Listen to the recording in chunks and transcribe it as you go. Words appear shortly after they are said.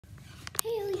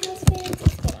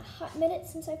hot minute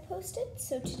since I posted,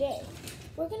 so today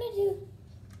we're gonna do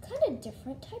kind of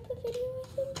different type of video,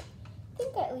 I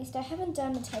think at least. I haven't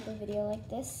done a type of video like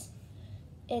this.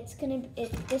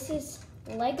 This is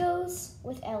Legos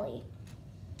with Ellie.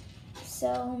 So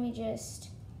let me just,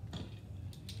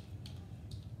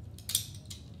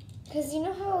 because you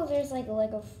know how there's like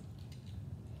Lego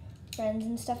Friends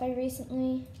and stuff, I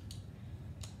recently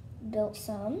built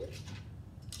some,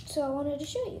 so I wanted to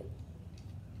show you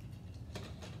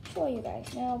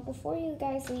guys. Now, before you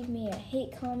guys leave me a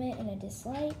hate comment and a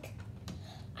dislike,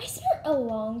 I spent a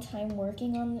long time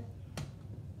working on,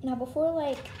 now before,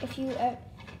 like,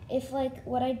 if like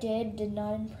what I did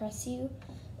not impress you,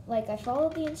 like I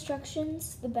followed the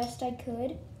instructions the best I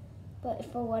could,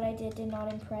 but for what I did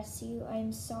not impress you,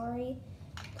 I'm sorry.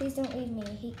 Please don't leave me a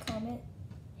hate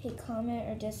comment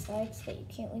or dislikes. That you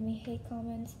can't leave me hate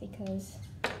comments because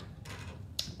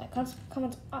my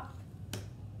comments are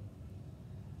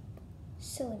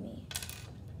silly me.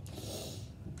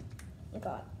 I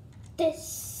got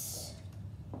this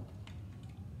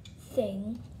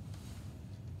thing.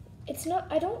 It's not,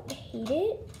 I don't hate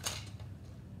it.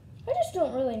 I just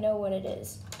don't really know what it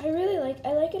is. I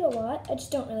like it a lot. I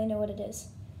just don't really know what it is.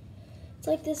 It's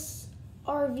like this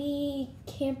RV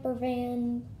camper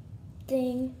van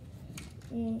thing.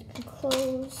 And can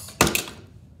close.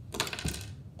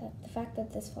 The fact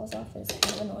that this falls off is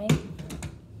kind of annoying.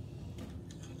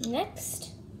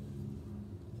 Next.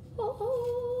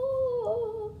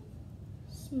 Oh,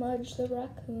 Smudge the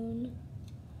raccoon.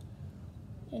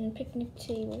 And picnic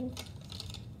table.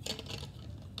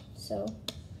 So,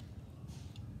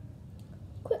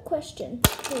 quick question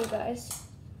for you guys.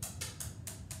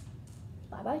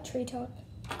 Bye-bye tree top.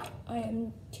 I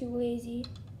am too lazy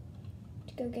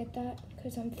to go get that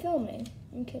because I'm filming.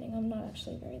 I'm kidding, I'm not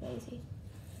actually very lazy.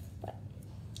 But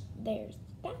there's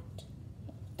that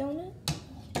donut.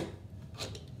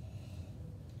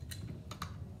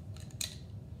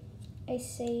 I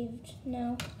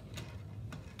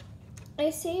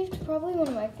saved probably one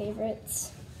of my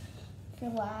favorites for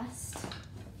last.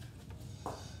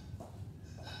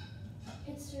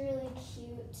 It's really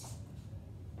cute,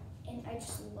 and I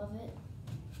just love it.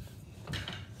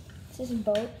 This is a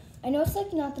boat. I know it's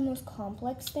like not the most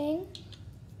complex thing,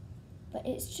 but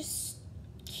it's just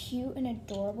cute and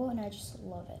adorable, and I just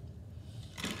love it.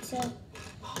 So,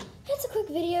 it's a quick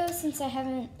video since I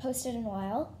haven't posted in a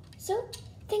while. So,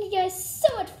 thank you guys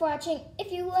so much for watching.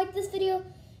 If you like this video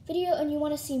and you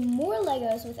want to see more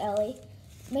Legos with Ellie,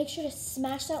 make sure to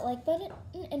smash that like button.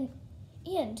 And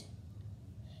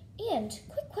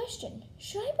quick question,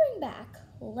 should I bring back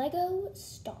Lego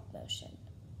stop motion?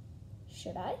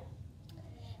 Should I?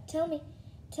 Tell me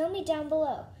down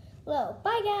below.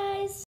 Bye guys.